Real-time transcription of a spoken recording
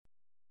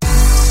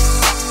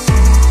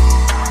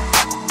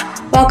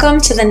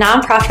Welcome to the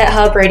Nonprofit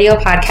Hub radio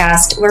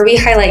podcast, where we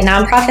highlight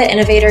nonprofit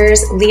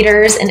innovators,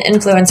 leaders, and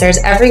influencers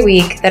every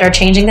week that are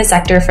changing the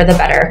sector for the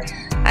better.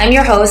 I'm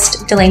your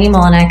host, Delaney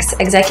Mullenix,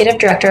 Executive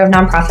Director of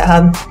Nonprofit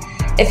Hub.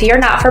 If you're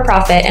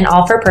not-for-profit and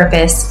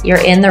all-for-purpose, you're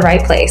in the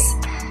right place.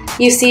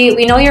 You see,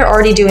 we know you're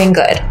already doing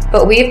good,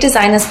 but we've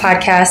designed this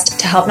podcast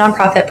to help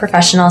nonprofit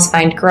professionals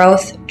find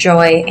growth,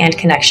 joy, and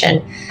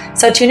connection.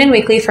 So tune in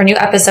weekly for new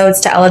episodes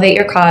to elevate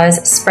your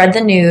cause, spread the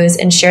news,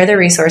 and share the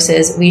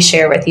resources we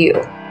share with you.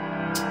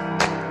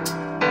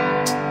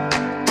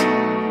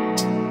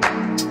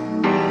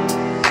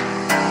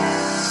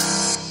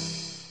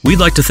 We'd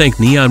like to thank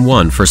Neon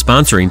One for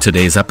sponsoring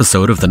today's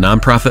episode of the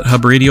Nonprofit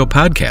Hub Radio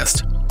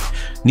podcast.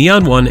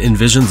 Neon One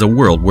envisions a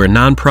world where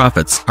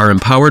nonprofits are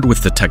empowered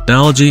with the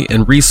technology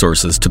and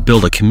resources to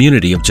build a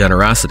community of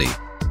generosity.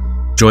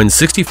 Join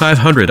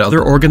 6,500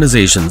 other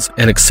organizations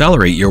and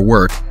accelerate your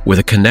work with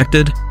a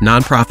connected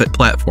nonprofit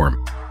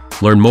platform.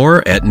 Learn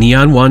more at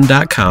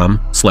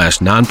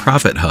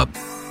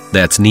neon1.com/nonprofithub.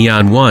 That's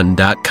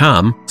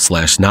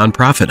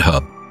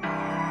neon1.com/nonprofithub.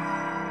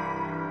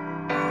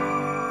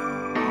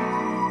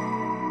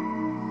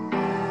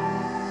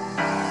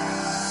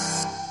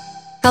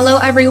 Hello,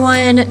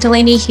 everyone.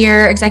 Delaney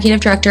here,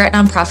 Executive Director at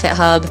Nonprofit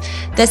Hub.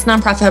 This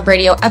Nonprofit Hub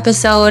radio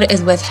episode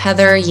is with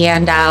Heather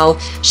Yandow.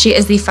 She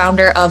is the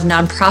founder of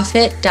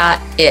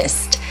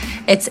nonprofit.ist.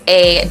 It's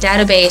a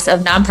database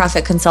of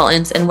nonprofit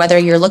consultants, and whether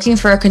you're looking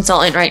for a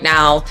consultant right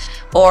now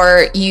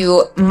or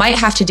you might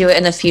have to do it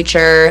in the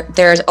future,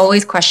 there's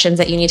always questions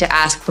that you need to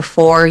ask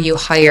before you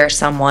hire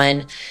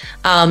someone.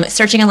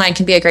 Searching online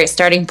can be a great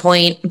starting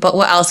point, but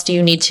what else do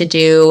you need to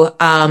do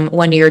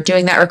when you're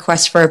doing that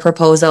request for a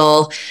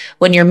proposal,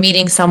 when you're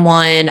meeting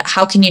someone?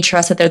 How can you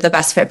trust that they're the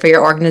best fit for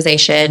your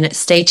organization?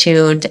 Stay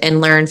tuned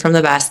and learn from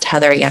the best,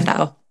 Heather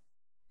Yandow.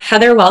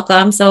 Heather,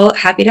 welcome. So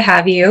happy to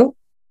have you.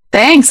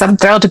 Thanks. I'm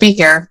thrilled to be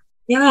here.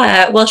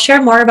 Yeah. Well, share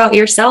more about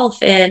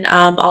yourself and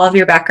all of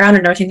your background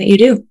and everything that you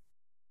do.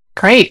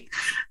 Great.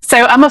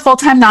 So I'm a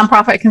full-time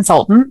nonprofit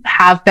consultant,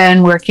 have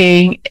been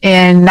working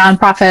in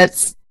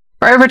nonprofits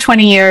for over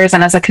 20 years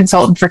and as a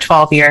consultant for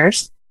 12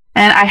 years.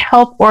 And I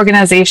help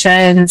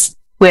organizations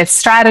with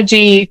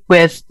strategy,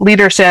 with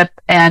leadership,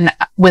 and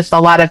with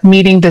a lot of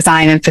meeting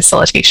design and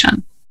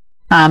facilitation.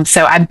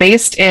 So I'm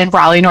based in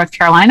Raleigh, North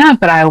Carolina,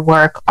 but I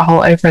work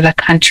all over the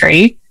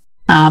country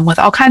with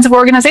all kinds of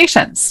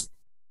organizations.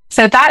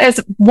 So that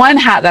is one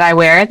hat that I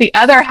wear. The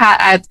other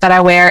hat that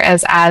I wear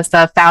is as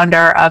the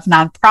founder of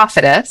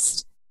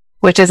Nonprofitist,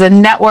 which is a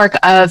network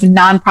of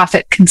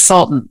nonprofit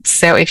consultants.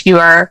 So if you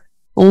are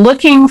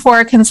looking for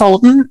a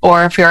consultant,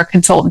 or if you're a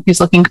consultant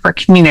who's looking for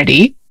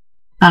community,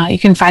 you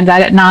can find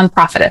that at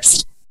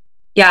Nonprofitist.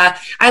 Yeah,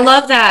 I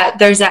love that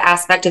there's that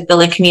aspect of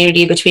building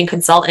community between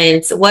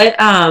consultants. What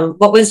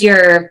was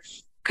your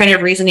kind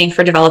of reasoning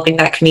for developing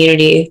that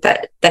community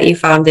that you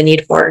found the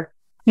need for?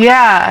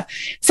 Yeah.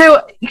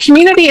 So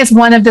community is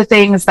one of the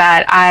things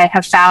that I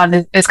have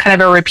found is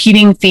kind of a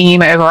repeating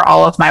theme over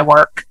all of my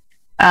work.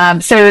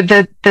 So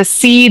the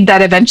seed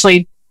that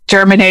eventually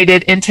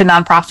germinated into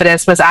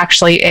Nonprofitist was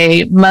actually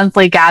a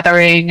monthly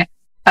gathering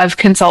of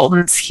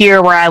consultants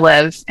here where I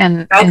live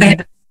in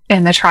the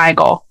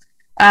Triangle.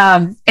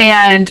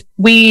 And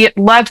we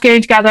loved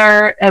getting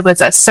together. It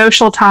was a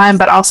social time,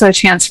 but also a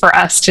chance for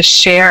us to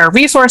share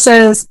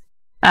resources,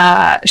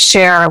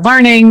 share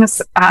learnings,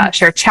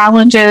 share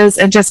challenges,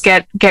 and just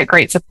get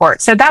great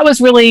support. So that was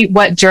really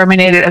what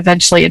germinated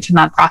eventually into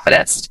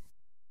Nonprofitist.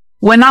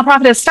 When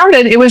Nonprofitist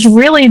started, it was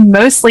really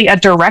mostly a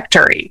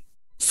directory.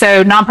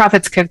 So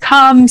nonprofits could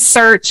come,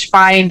 search,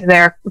 find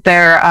their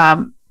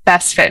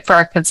best fit for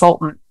a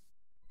consultant.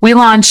 We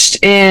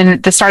launched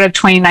in the start of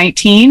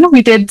 2019.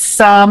 We did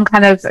some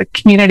kind of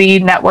community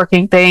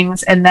networking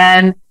things, and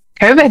then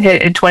COVID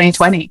hit in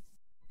 2020.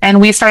 And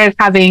we started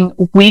having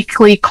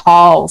weekly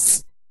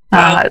calls.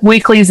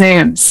 Weekly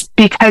Zooms,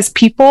 because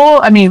people,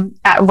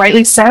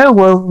 rightly so,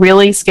 were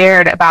really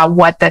scared about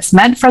what this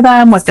meant for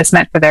them, what this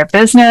meant for their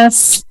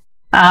business.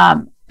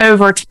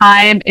 Over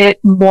time, it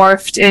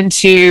morphed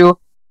into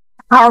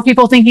how are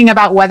people thinking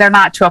about whether or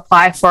not to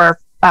apply for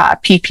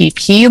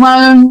PPP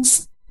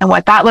loans and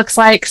what that looks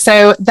like.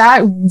 So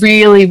that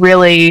really,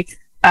 really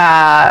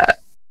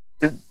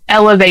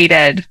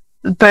elevated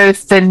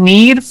both the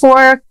need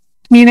for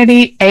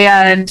community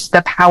and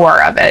the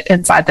power of it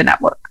inside the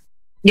network.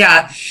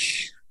 Yeah.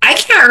 I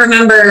can't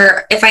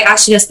remember if I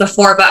asked you this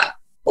before, but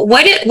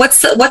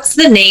what's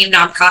the name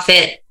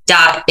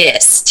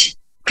Nonprofit.ist?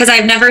 Because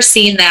I've never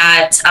seen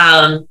that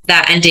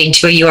ending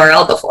to a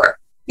URL before.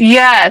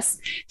 Yes.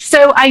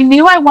 So I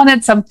knew I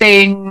wanted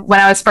something when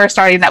I was first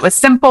starting that was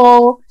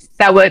simple,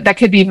 that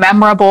could be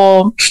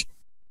memorable.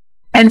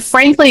 And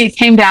frankly, it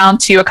came down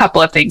to a couple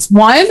of things.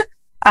 One,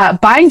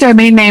 buying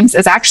domain names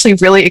is actually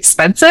really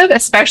expensive,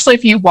 especially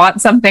if you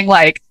want something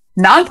like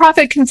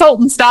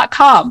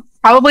nonprofitconsultants.com.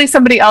 Probably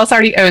somebody else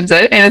already owns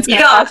it. And it's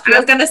I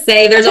was going to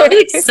say, there's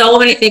already so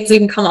many things we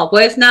can come up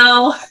with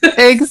now.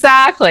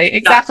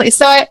 Exactly.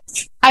 So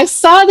I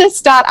saw this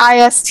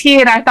 .ist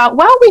and I thought,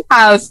 well, we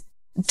have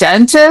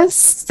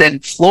dentists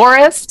and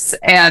florists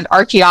and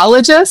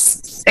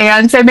archaeologists.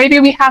 And so maybe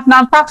we have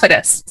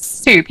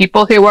nonprofitists too,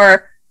 people who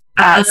are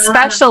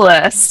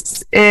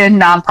specialists in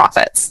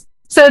nonprofits.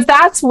 So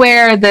that's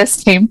where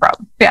this came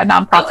from. Yeah,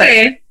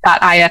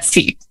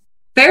 nonprofit.ist.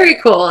 Very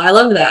cool. I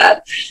love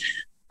that.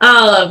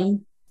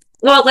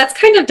 Well, let's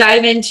kind of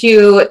dive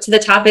into the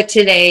topic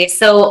today.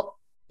 So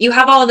you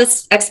have all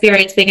this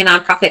experience being a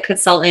nonprofit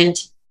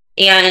consultant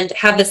and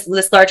have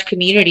this large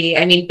community.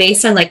 I mean,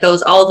 based on like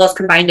all of those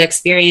combined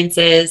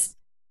experiences,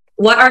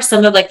 what are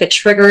some of like the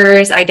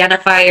triggers,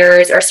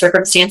 identifiers, or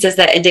circumstances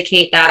that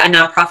indicate that a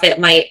nonprofit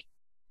might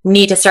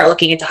need to start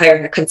looking into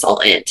hiring a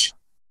consultant?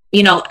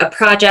 You know,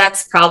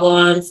 projects,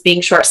 problems,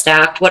 being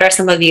short-staffed. What are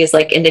some of these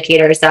like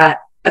indicators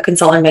that a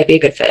consultant might be a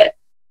good fit?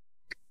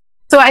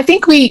 So I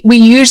think we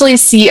usually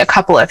see a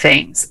couple of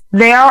things.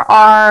 There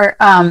are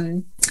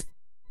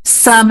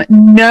some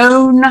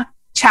known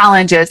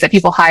challenges that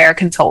people hire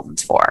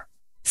consultants for.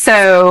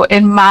 So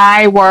in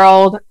my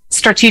world,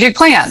 strategic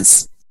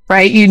plans,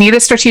 right? You need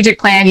a strategic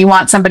plan. You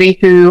want somebody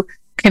who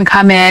can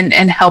come in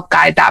and help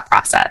guide that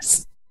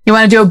process. You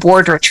want to do a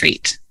board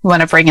retreat. You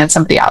want to bring in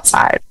somebody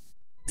outside.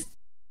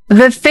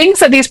 The things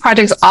that these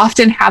projects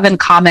often have in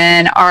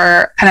common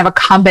are kind of a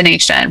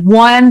combination.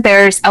 One,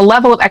 there's a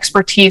level of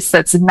expertise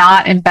that's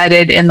not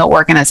embedded in the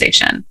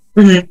organization.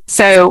 Mm-hmm.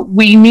 So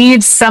we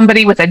need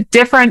somebody with a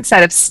different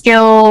set of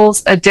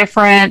skills, a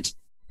different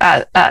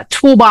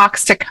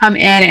toolbox to come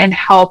in and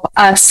help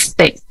us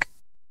think.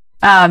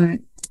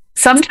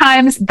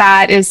 Sometimes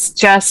that is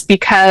just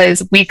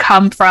because we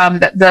come from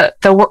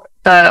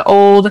the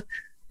old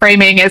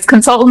framing is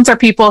consultants are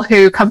people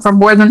who come from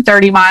more than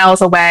 30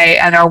 miles away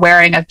and are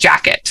wearing a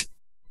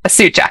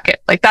suit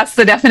jacket. Like that's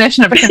the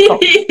definition of a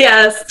consultant.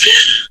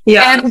 Yes.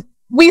 Yeah. And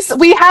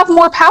we have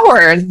more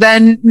power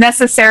than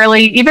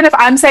necessarily, even if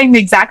I'm saying the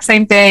exact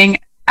same thing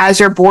as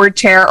your board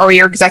chair or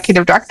your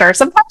executive director,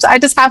 sometimes I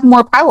just have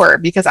more power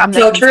because I'm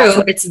so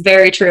true. It's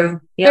very true.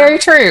 Yeah. Very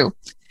true.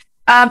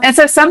 And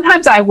so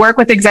sometimes I work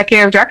with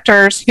executive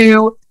directors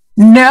who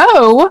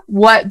know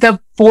what the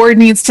board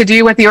needs to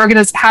do,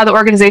 how the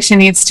organization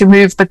needs to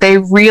move, but they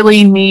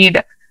really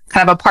need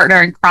kind of a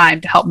partner in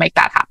crime to help make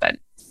that happen.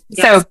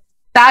 Yes. So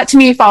that to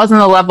me falls in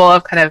the level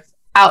of kind of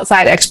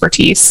outside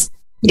expertise.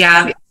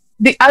 Yeah.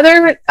 The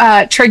other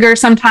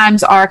triggers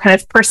sometimes are kind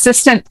of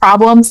persistent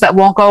problems that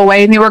won't go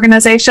away in the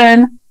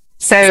organization.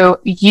 So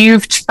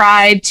you've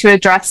tried to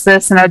address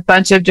this in a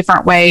bunch of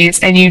different ways,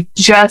 and you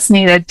just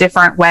need a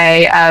different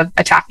way of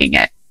attacking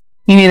it.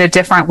 You need a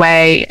different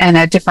way and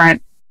a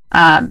different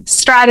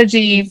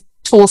strategy,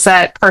 tool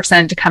set,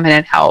 person to come in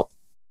and help.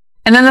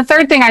 And then the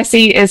third thing I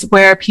see is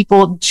where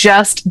people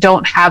just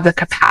don't have the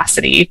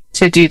capacity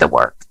to do the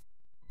work.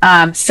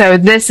 So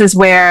this is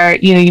where,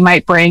 you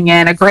might bring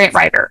in a grant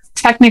writer.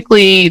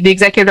 Technically, the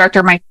executive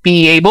director might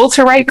be able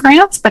to write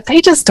grants, but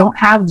they just don't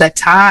have the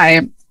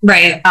time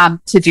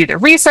to do the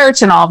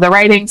research and all of the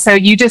writing. So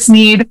you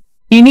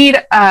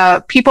need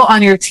people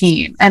on your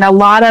team. And a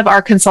lot of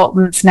our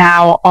consultants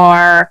now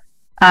are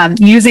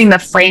using the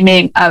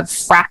framing of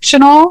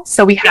fractional.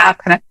 So we have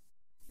kind of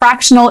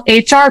fractional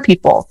HR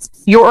people.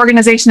 Your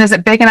organization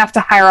isn't big enough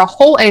to hire a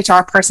whole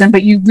HR person,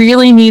 but you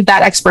really need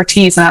that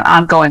expertise in an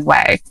ongoing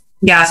way.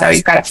 Yeah. So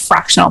you've got a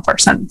fractional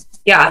person.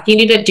 Yeah. You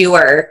need a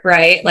doer,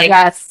 right? Like,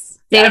 yes.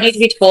 They don't need to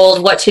be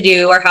told what to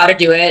do or how to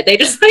do it. They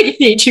just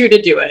need you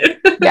to do it.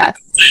 Yes.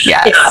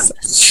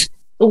 Yes.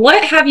 Yeah.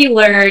 What have you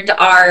learned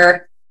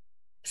are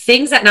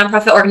things that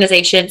nonprofit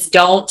organizations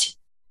don't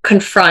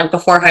confront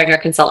before hiring a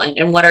consultant?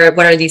 And what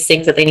are these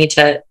things that they need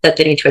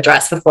to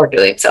address before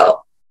doing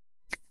so?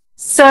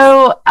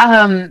 So,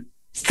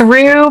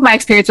 through my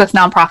experience with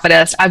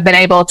Nonprofitist, I've been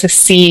able to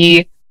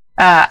see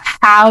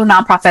how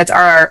nonprofits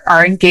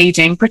are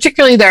engaging,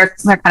 particularly their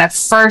kind of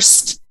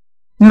first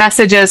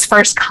messages,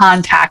 first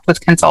contact with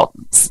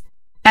consultants.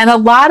 And a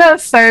lot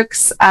of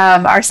folks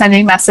are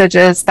sending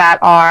messages that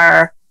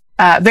are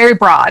very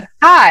broad.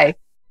 Hi,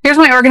 here's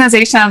my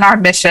organization and our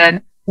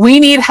mission. We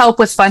need help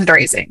with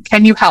fundraising.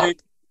 Can you help?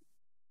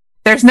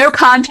 There's no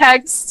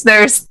context.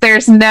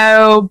 There's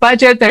no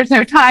budget. There's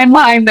no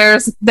timeline.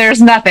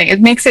 There's nothing.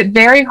 It makes it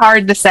very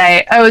hard to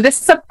say, oh,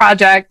 this is a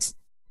project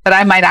that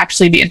I might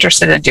actually be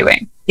interested in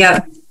doing.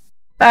 Yeah.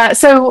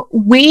 So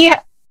we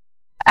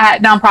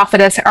at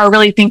Nonprofitist are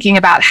really thinking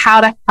about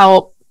how to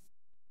help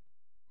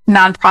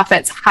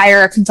nonprofits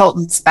hire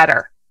consultants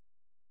better.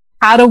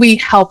 How do we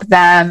help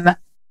them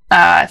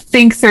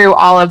think through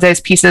all of those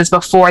pieces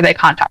before they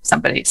contact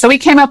somebody? So we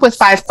came up with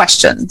 5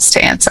 questions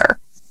to answer.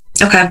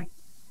 Okay.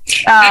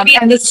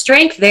 And the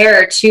strength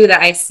there too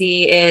that I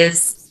see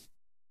is,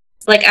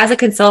 like, as a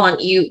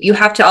consultant, you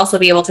have to also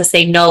be able to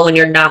say no when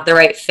you're not the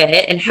right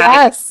fit, and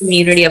have a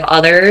community of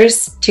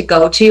others to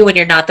go to when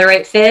you're not the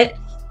right fit,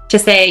 to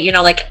say,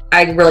 like,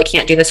 I really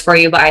can't do this for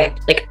you, but I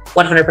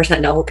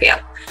 100% know who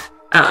can.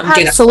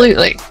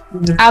 Absolutely.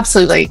 Mm-hmm.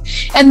 Absolutely.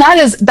 And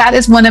that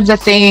is one of the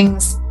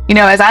things,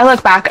 as I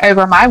look back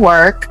over my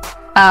work,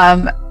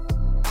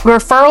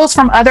 referrals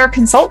from other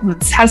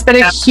consultants has been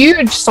a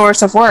huge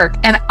source of work.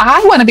 And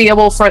I want to be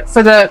able for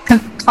the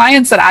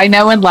clients that I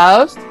know and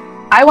love,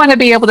 I want to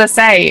be able to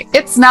say,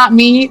 it's not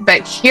me,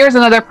 but here's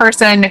another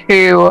person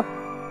who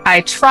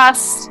I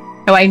trust,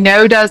 who I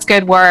know does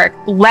good work.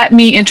 Let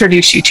me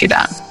introduce you to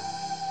them.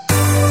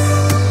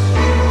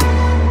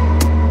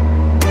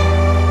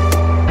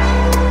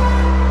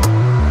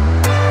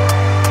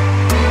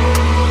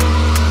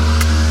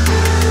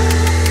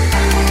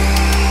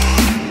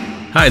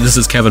 Hi, this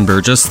is Kevin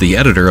Burgess, the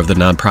editor of the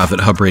Nonprofit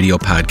Hub Radio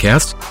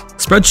podcast.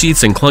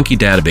 Spreadsheets and clunky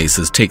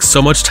databases take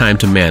so much time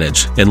to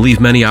manage and leave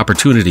many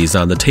opportunities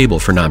on the table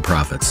for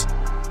nonprofits.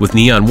 With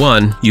Neon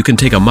One, you can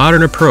take a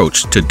modern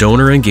approach to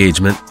donor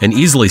engagement and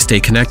easily stay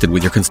connected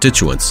with your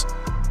constituents.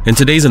 In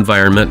today's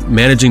environment,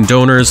 managing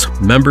donors,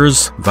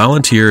 members,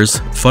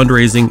 volunteers,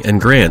 fundraising, and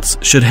grants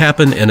should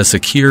happen in a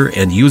secure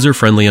and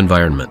user-friendly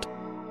environment.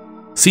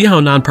 See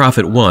how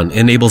Nonprofit One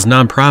enables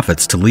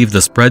nonprofits to leave the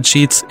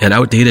spreadsheets and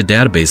outdated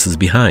databases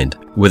behind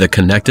with a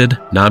connected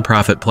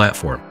nonprofit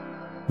platform.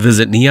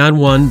 Visit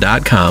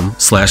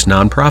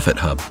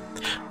neonone.com/nonprofithub.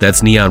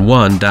 That's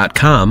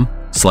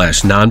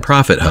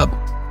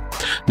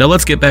neonone.com/nonprofithub. Now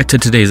let's get back to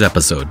today's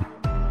episode.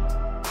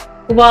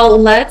 Well,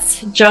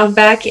 let's jump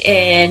back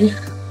in.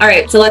 All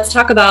right, so let's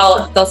talk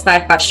about those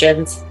 5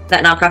 questions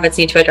that nonprofits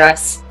need to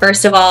address.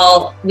 First of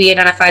all, we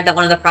identified that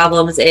one of the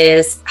problems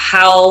is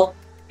how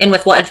and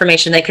with what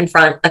information they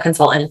confront a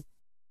consultant.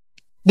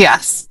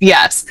 Yes.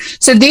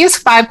 So these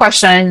 5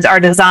 questions are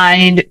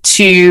designed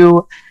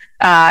to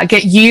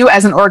get you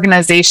as an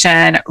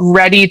organization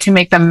ready to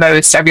make the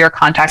most of your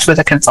contact with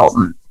a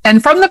consultant.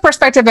 And from the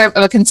perspective of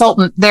a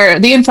consultant,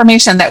 the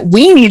information that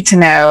we need to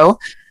know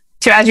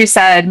to, as you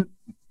said,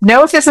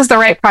 know if this is the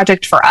right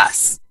project for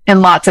us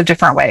in lots of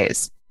different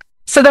ways.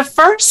 So the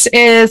first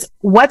is,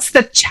 what's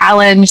the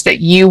challenge that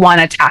you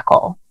want to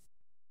tackle?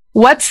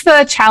 What's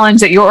the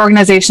challenge that your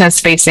organization is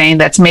facing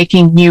that's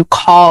making you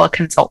call a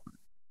consultant?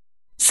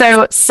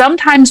 So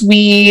sometimes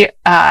we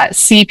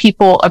see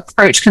people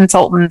approach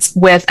consultants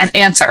with an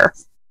answer,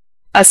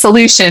 a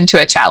solution to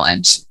a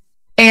challenge.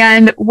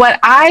 And what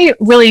I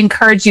really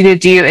encourage you to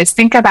do is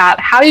think about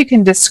how you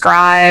can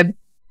describe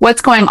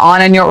what's going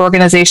on in your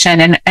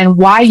organization and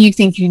why you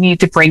think you need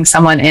to bring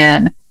someone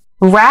in,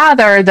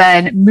 rather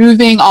than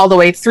moving all the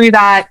way through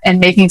that and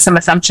making some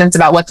assumptions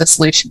about what the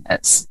solution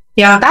is.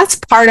 Yeah, that's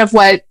part of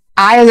what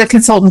I, as a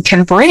consultant,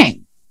 can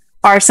bring,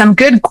 are some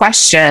good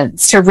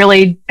questions to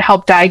really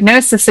help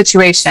diagnose the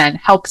situation,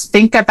 help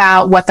think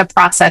about what the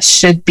process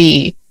should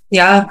be.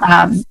 Yeah.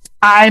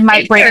 I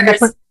might bring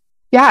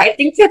I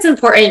think that's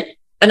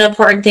an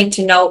important thing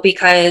to note,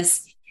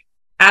 because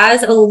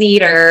as a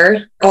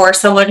leader or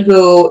someone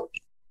who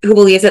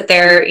believes that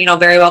they're,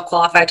 very well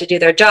qualified to do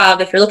their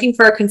job, if you're looking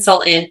for a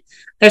consultant,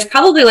 there's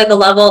probably like a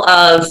level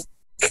of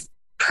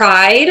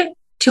pride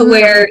to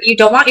where you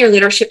don't want your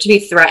leadership to be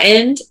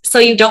threatened. So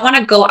you don't want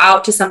to go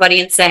out to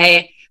somebody and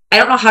say, I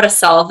don't know how to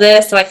solve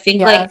this. So I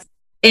think like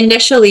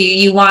initially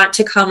you want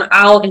to come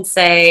out and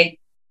say,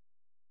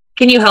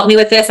 can you help me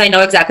with this? I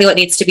know exactly what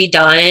needs to be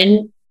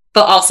done,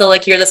 but also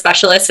like you're the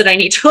specialist and I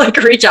need to like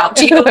reach out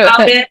to you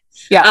about it.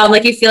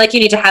 Like you feel like you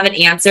need to have an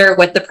answer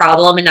with the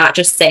problem and not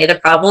just say the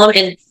problem.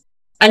 And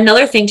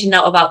another thing to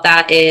know about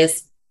that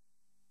is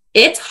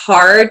it's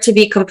hard to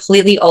be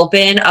completely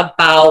open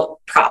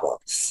about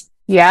problems.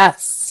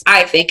 Yes.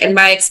 I think, in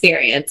my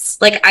experience,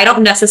 like I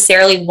don't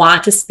necessarily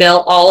want to spill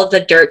all of the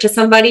dirt to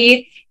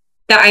somebody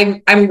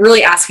that I'm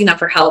really asking them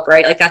for help,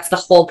 right? Like that's the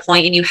whole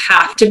point, and you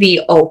have to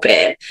be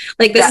open.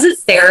 Like this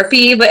is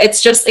therapy, but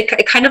it's just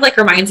it kind of like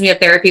reminds me of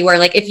therapy, where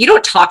like if you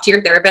don't talk to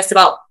your therapist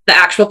about the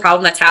actual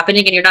problem that's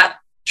happening and you're not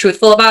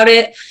truthful about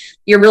it,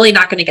 you're really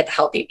not going to get the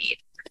help you need.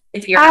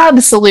 If you're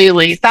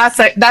absolutely, that's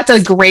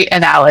a great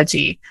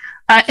analogy,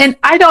 and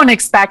I don't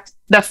expect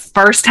the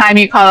first time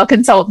you call a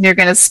consultant, you're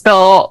going to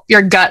spill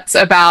your guts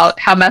about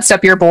how messed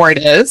up your board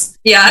is.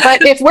 Yeah.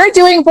 But if we're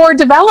doing board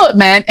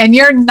development and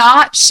you're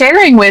not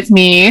sharing with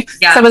me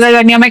some of the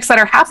dynamics that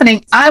are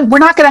happening, we're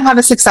not going to have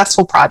a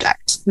successful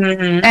project.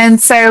 Mm-hmm.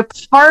 And so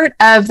part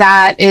of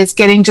that is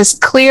getting just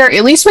clear,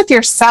 at least with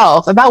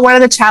yourself, about what are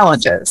the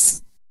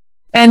challenges.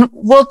 And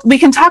we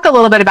can talk a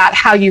little bit about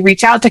how you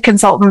reach out to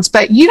consultants,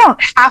 but you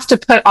don't have to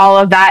put all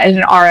of that in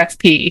an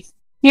RFP.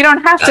 You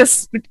don't have to,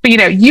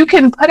 you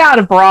can put out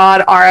a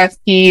broad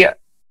RFP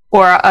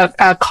or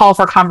a call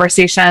for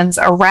conversations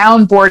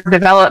around board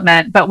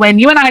development. But when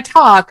you and I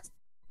talk,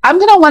 I'm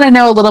going to want to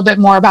know a little bit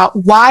more about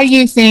why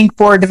you think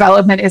board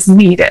development is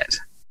needed.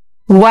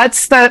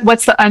 What's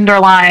the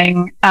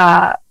underlying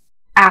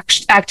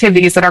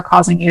activities that are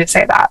causing you to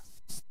say that?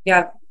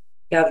 Yeah.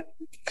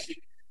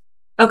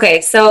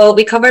 Okay, so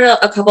we covered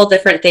a couple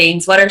different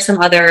things. What are some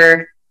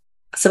other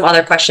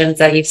questions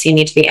that you've seen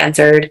need to be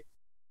answered?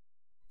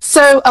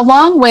 So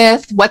along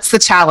with what's the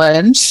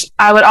challenge,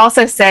 I would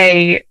also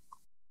say,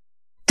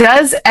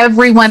 does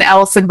everyone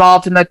else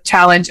involved in the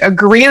challenge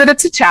agree that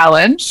it's a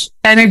challenge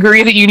and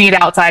agree that you need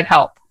outside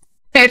help?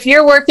 If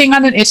you're working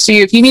on an issue,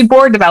 if you need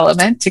board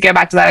development, to go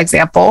back to that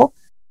example,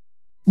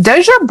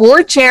 does your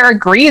board chair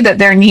agree that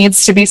there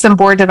needs to be some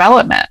board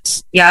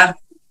development? Yeah.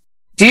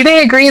 Do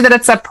they agree that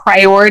it's a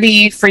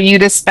priority for you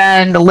to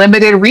spend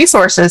limited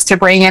resources to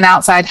bring in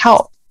outside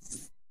help?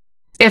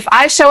 If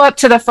I show up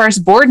to the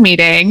first board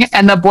meeting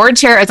and the board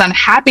chair is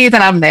unhappy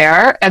that I'm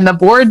there and the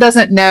board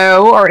doesn't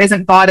know or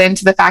isn't bought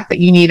into the fact that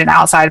you need an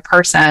outside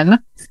person,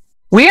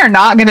 we are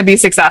not going to be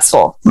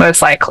successful,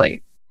 most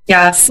likely.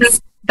 Yes. So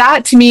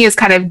that to me is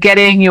kind of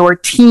getting your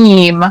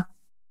team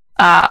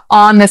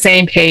on the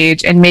same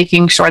page and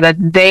making sure that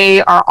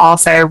they are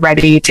also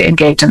ready to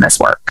engage in this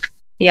work.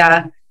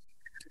 Yeah.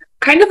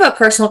 Kind of a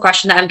personal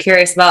question that I'm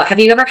curious about. Have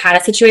you ever had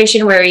a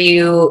situation where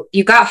you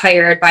got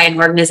hired by an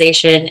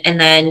organization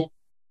and then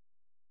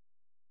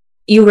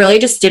you really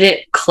just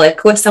didn't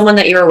click with someone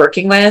that you were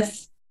working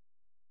with,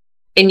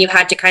 and you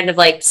had to kind of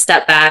like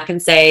step back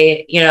and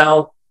say,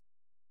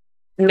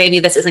 maybe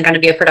this isn't going to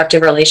be a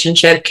productive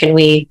relationship. Can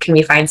we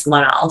find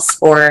someone else?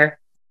 Or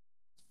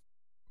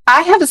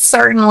I have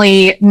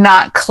certainly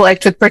not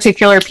clicked with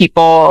particular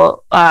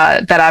people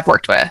that I've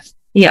worked with.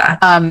 Yeah.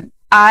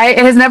 It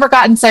has never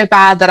gotten so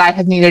bad that I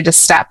have needed to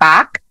step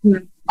back.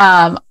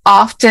 Mm-hmm.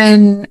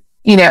 Often,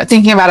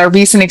 thinking about a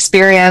recent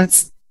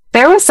experience,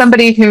 there was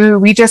somebody who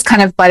we just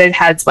kind of butted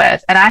heads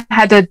with, and I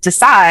had to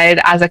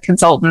decide as a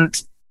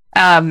consultant,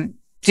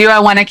 do I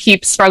want to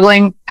keep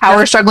struggling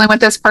with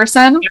this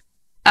person?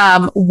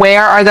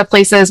 Where are the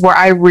places where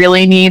I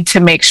really need to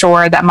make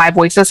sure that my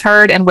voice is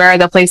heard, and where are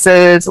the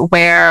places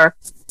where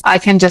I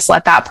can just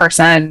let that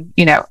person,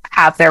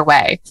 have their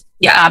way?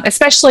 Yeah.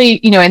 Especially,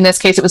 in this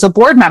case, it was a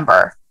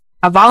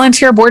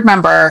volunteer board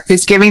member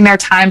who's giving their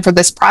time for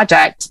this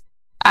project.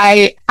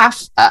 I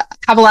have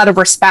a lot of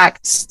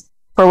respect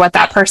for what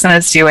that person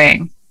is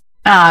doing.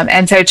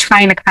 And so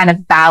trying to kind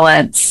of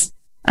balance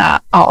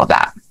all of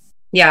that.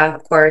 Yeah,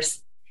 of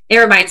course. It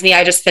reminds me,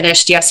 I just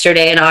finished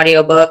yesterday an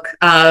audiobook,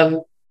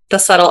 The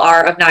Subtle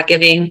Art of Not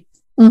Giving,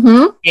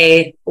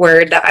 a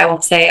word that I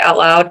won't say out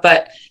loud,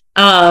 but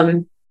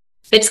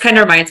it just kind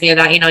of reminds me of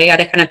that, you got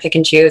to kind of pick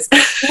and choose.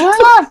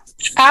 Yeah,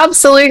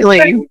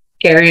 absolutely.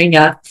 Caring,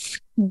 yeah.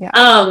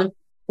 Well,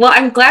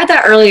 I'm glad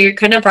that earlier you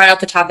kind of brought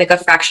up the topic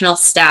of fractional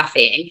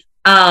staffing.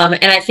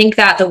 And I think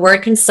that the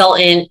word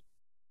consultant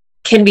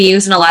can be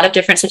used in a lot of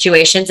different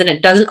situations, and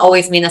it doesn't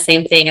always mean the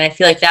same thing. And I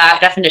feel like that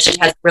definition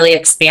has really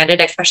expanded,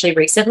 especially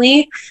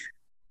recently.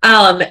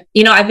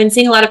 I've been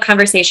seeing a lot of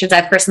conversations.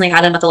 I've personally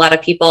had them with a lot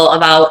of people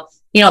about,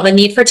 the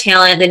need for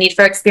talent, the need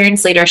for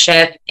experienced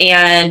leadership.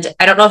 And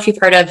I don't know if you've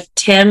heard of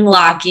Tim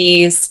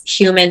Lockey's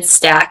human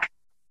stack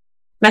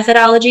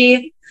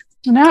methodology.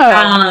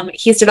 No.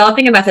 He's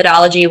developing a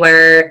methodology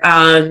where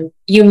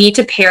you need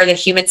to pair the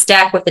human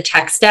stack with the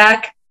tech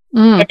stack.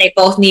 And they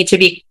both need to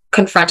be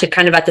confronted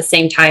kind of at the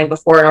same time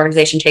before an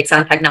organization takes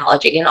on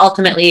technology. And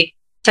ultimately,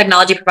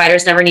 technology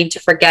providers never need to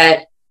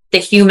forget the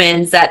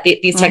humans that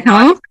these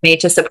technologies are made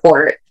to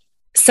support.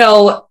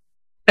 So,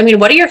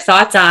 what are your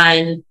thoughts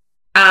on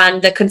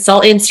the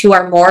consultants who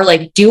are more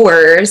like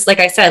doers?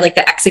 Like I said, like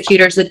the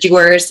executors, the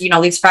doers,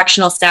 these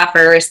fractional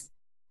staffers.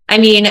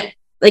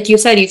 Like you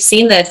said, you've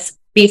seen this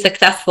be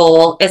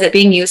successful. Is it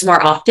being used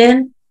more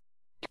often?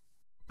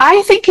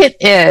 I think it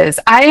is.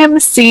 I am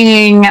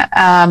seeing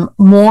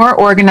more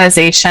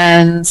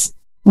organizations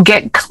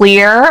get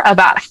clear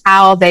about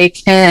how they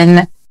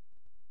can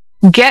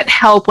get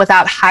help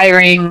without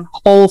hiring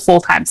whole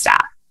full-time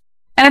staff.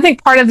 And I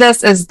think part of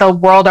this is the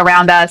world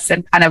around us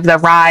and kind of the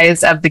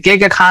rise of the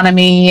gig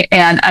economy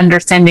and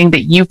understanding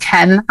that you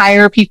can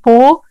hire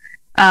people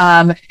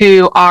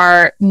who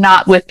are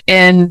not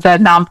within the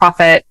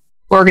nonprofit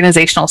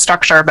organizational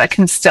structure, but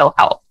can still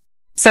help.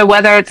 So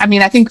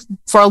I think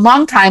for a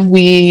long time,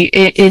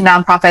 in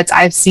nonprofits,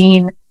 I've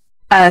seen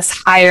us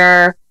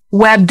hire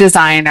web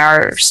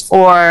designers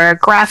or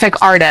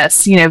graphic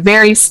artists,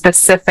 very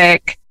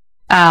specific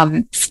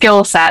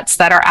skill sets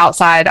that are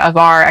outside of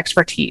our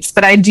expertise.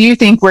 But I do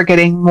think we're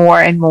getting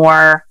more and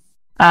more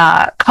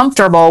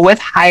comfortable with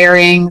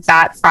hiring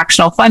that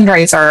fractional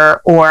fundraiser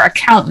or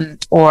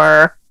accountant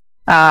or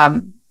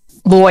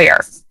lawyer.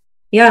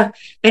 Yeah.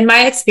 In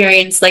my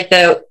experience, like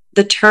the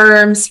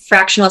terms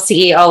fractional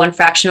CEO and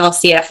fractional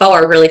CFO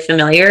are really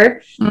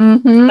familiar.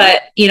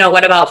 But,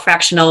 what about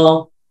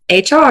fractional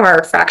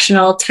HR,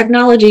 fractional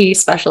technology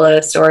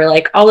specialist, or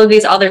like all of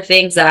these other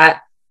things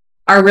that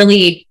are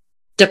really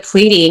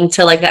depleting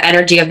to like the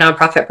energy of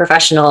nonprofit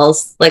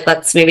professionals? Like,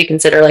 let's maybe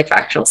consider like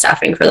fractional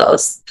staffing for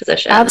those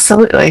positions.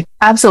 Absolutely.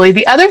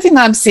 The other thing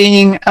that I'm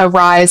seeing a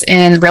rise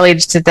in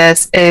related to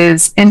this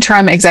is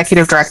interim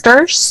executive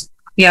directors.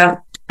 Yeah.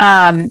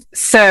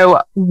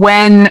 So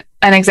when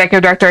an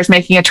executive director is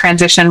making a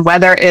transition,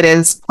 whether it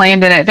is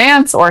planned in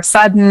advance or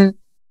sudden,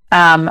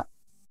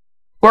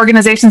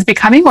 organizations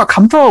becoming more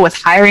comfortable with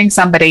hiring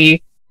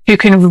somebody who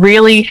can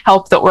really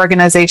help the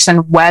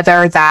organization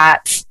weather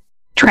that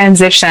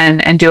transition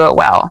and do it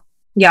well.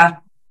 Yeah.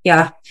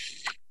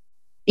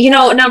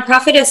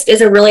 Nonprofit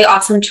is a really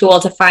awesome tool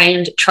to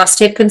find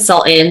trusted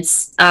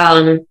consultants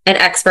and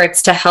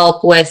experts to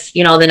help with,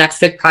 the next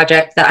big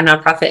project that a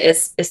nonprofit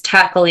is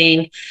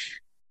tackling.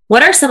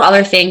 What are some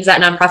other things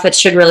that nonprofits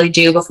should really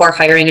do before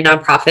hiring a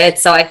nonprofit?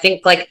 So I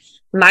think like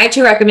my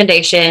two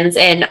recommendations,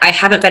 and I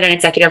haven't been an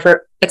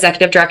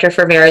executive director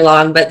for very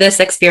long, but this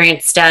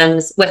experience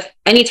stems with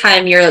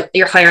anytime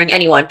you're hiring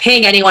anyone,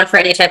 paying anyone for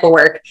any type of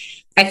work.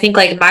 I think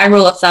like my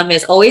rule of thumb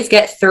is always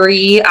get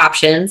 3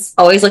 options,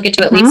 always look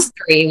into at least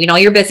 3. We know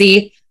you're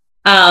busy,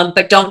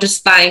 but don't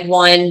just find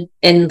one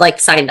and like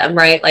sign them,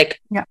 right? Like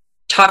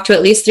talk to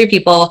at least 3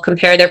 people,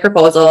 compare their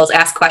proposals,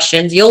 ask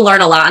questions. You'll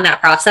learn a lot in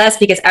that process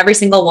because every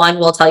single one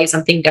will tell you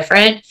something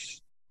different,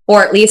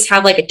 or at least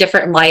have like a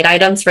different light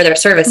items for their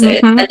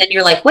services. And then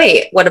you're like,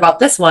 wait, what about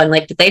this one?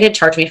 Like, they didn't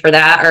charge me for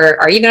that? Or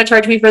are you going to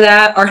charge me for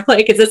that? Or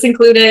like, is this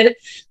included?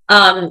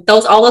 All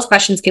those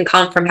questions can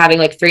come from having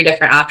like 3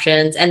 different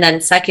options. And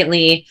then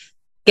secondly,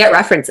 get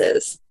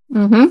references.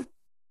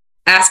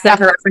 Ask them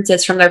for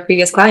references from their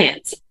previous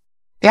clients.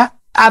 Yeah,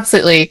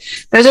 absolutely.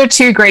 Those are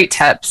 2 great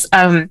tips.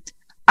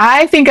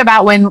 I think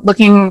about when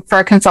looking for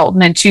a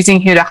consultant and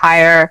choosing who to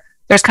hire,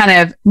 there's kind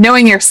of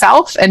knowing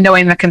yourself and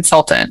knowing the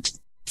consultant.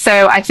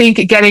 So I think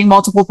getting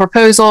multiple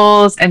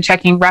proposals and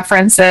checking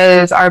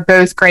references are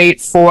both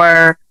great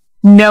for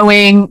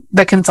knowing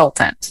the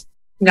consultant.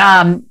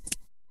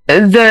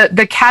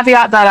 The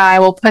caveat that I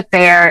will put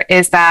there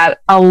is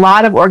that a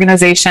lot of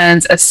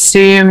organizations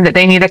assume that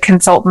they need a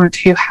consultant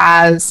who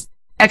has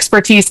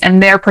expertise in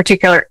their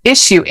particular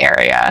issue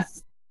area.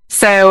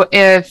 So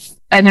if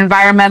an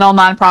environmental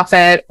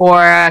nonprofit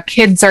or a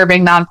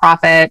kid-serving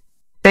nonprofit,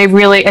 they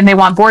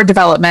want board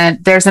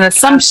development, there's an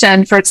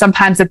assumption for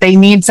sometimes that they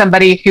need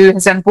somebody who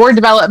has done board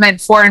development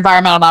for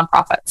environmental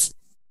nonprofits.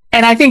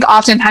 And I think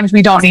oftentimes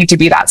we don't need to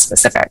be that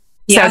specific.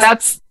 So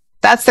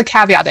that's the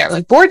caveat there.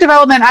 Like board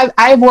development,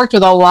 I've worked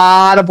with a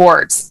lot of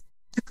boards.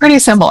 They're pretty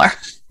similar.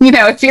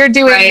 If you're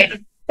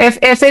doing,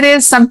 if it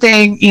is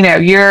something,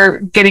 you're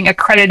getting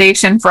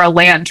accreditation for a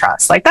land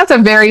trust, like that's a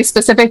very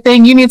specific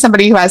thing. You need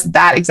somebody who has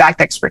that exact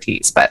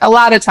expertise. But a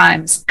lot of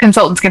times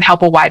consultants can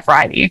help a wide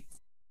variety.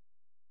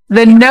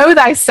 The know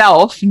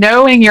thyself,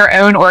 knowing your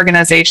own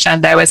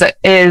organization, though,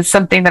 is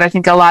something that I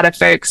think a lot of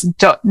folks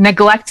don't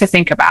neglect to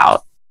think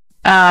about.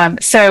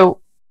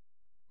 So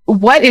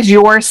what is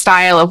your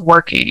style of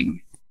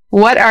working?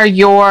 What are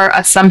your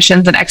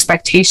assumptions and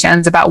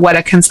expectations about what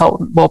a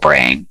consultant will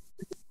bring?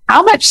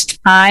 How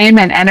much time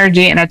and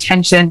energy and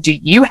attention do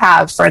you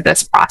have for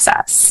this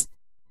process?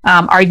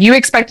 Are you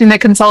expecting the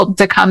consultant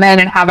to come in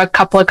and have a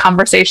couple of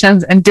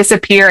conversations and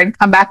disappear and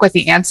come back with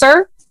the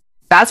answer?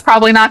 That's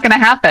probably not going to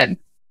happen.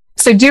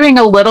 So doing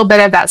a little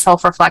bit of that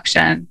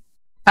self-reflection.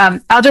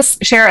 I'll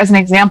just share as an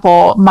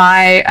example,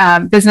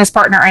 my business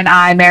partner and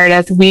I,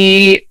 Meredith,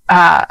 we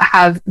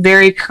have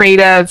very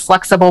creative,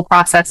 flexible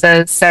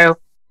processes. So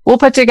we'll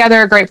put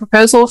together a great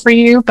proposal for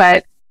you,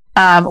 but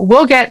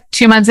we'll get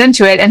 2 months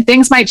into it and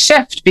things might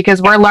shift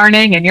because we're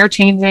learning and you're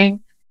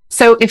changing.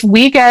 So if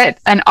we get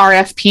an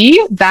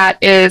RFP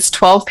that is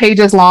 12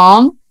 pages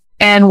long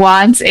and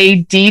wants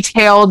a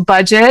detailed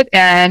budget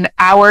and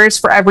hours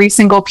for every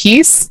single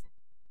piece,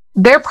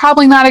 they're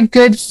probably not a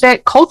good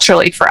fit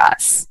culturally for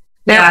us.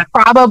 They're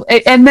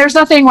probably, and there's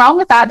nothing wrong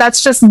with that.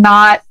 That's just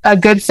not a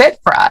good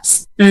fit for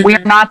us. We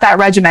are not that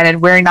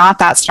regimented. We're not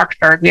that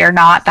structured. We are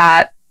not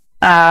that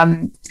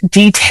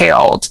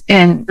detailed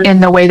in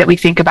the way that we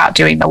think about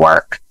doing the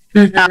work.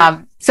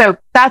 So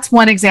that's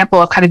one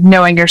example of kind of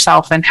knowing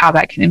yourself and how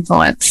that can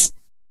influence.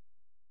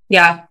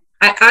 Yeah.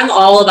 I'm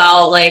all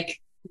about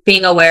like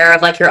being aware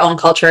of like your own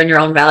culture and your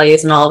own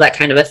values and all of that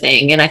kind of a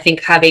thing. And I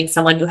think having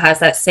someone who has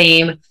that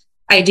same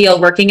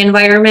ideal working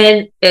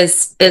environment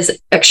is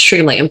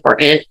extremely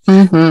important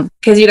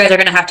because you guys are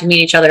going to have to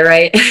meet each other,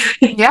 right?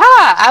 Yeah,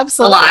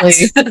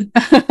 absolutely.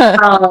 A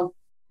lot.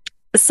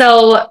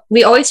 So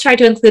we always try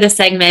to include a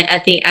segment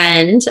at the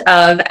end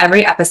of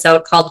every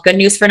episode called Good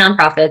News for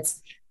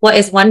Nonprofits. What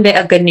is one bit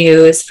of good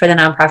news for the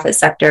nonprofit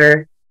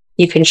sector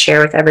you can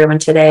share with everyone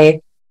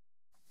today?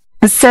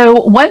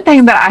 So one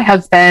thing that I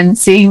have been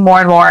seeing more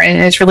and more,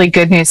 and it's really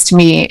good news to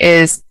me,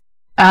 is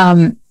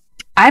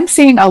I'm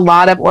seeing a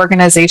lot of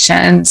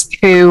organizations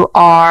who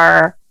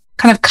are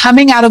kind of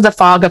coming out of the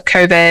fog of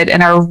COVID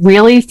and are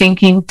really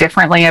thinking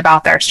differently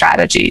about their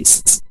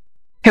strategies,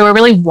 who are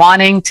really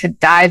wanting to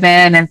dive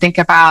in and think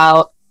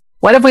about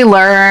what have we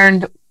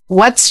learned,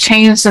 what's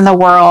changed in the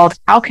world,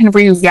 how can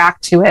we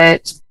react to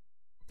it?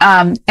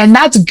 And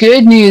that's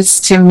good news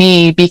to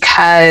me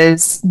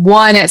because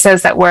one, it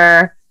says that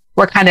we're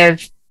kind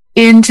of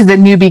into the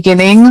new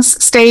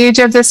beginnings stage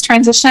of this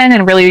transition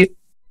and really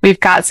we've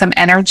got some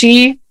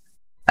energy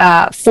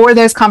for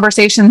those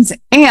conversations,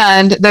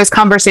 and those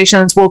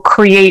conversations will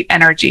create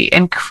energy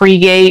and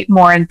create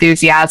more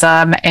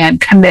enthusiasm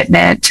and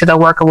commitment to the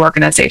work of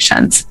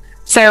organizations.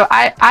 So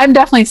I'm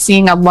definitely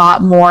seeing a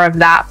lot more of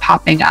that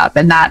popping up,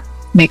 and that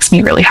makes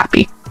me really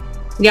happy.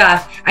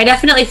 Yeah, I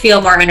definitely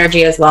feel more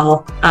energy as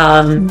well.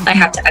 I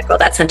have to echo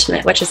that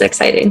sentiment, which is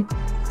exciting.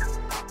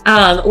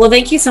 Well,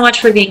 thank you so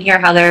much for being here,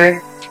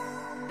 Heather.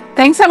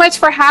 Thanks so much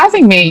for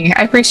having me.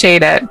 I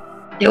appreciate it.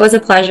 It was a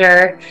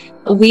pleasure.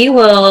 We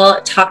will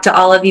talk to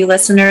all of you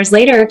listeners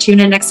later. Tune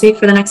in next week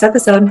for the next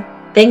episode.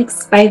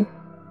 Thanks. Bye.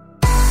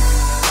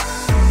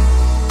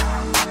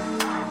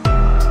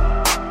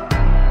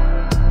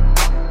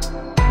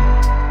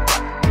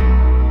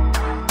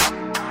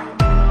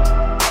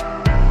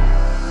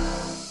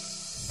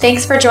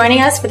 Thanks for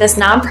joining us for this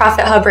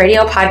Nonprofit Hub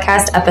Radio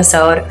podcast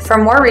episode. For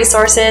more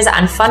resources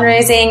on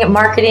fundraising,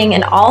 marketing,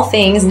 and all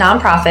things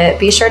nonprofit,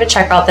 be sure to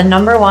check out the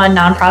 #1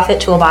 nonprofit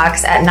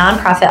toolbox at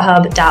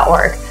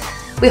nonprofithub.org.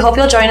 We hope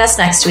you'll join us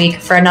next week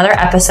for another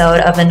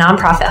episode of the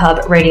Nonprofit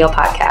Hub Radio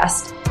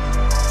podcast.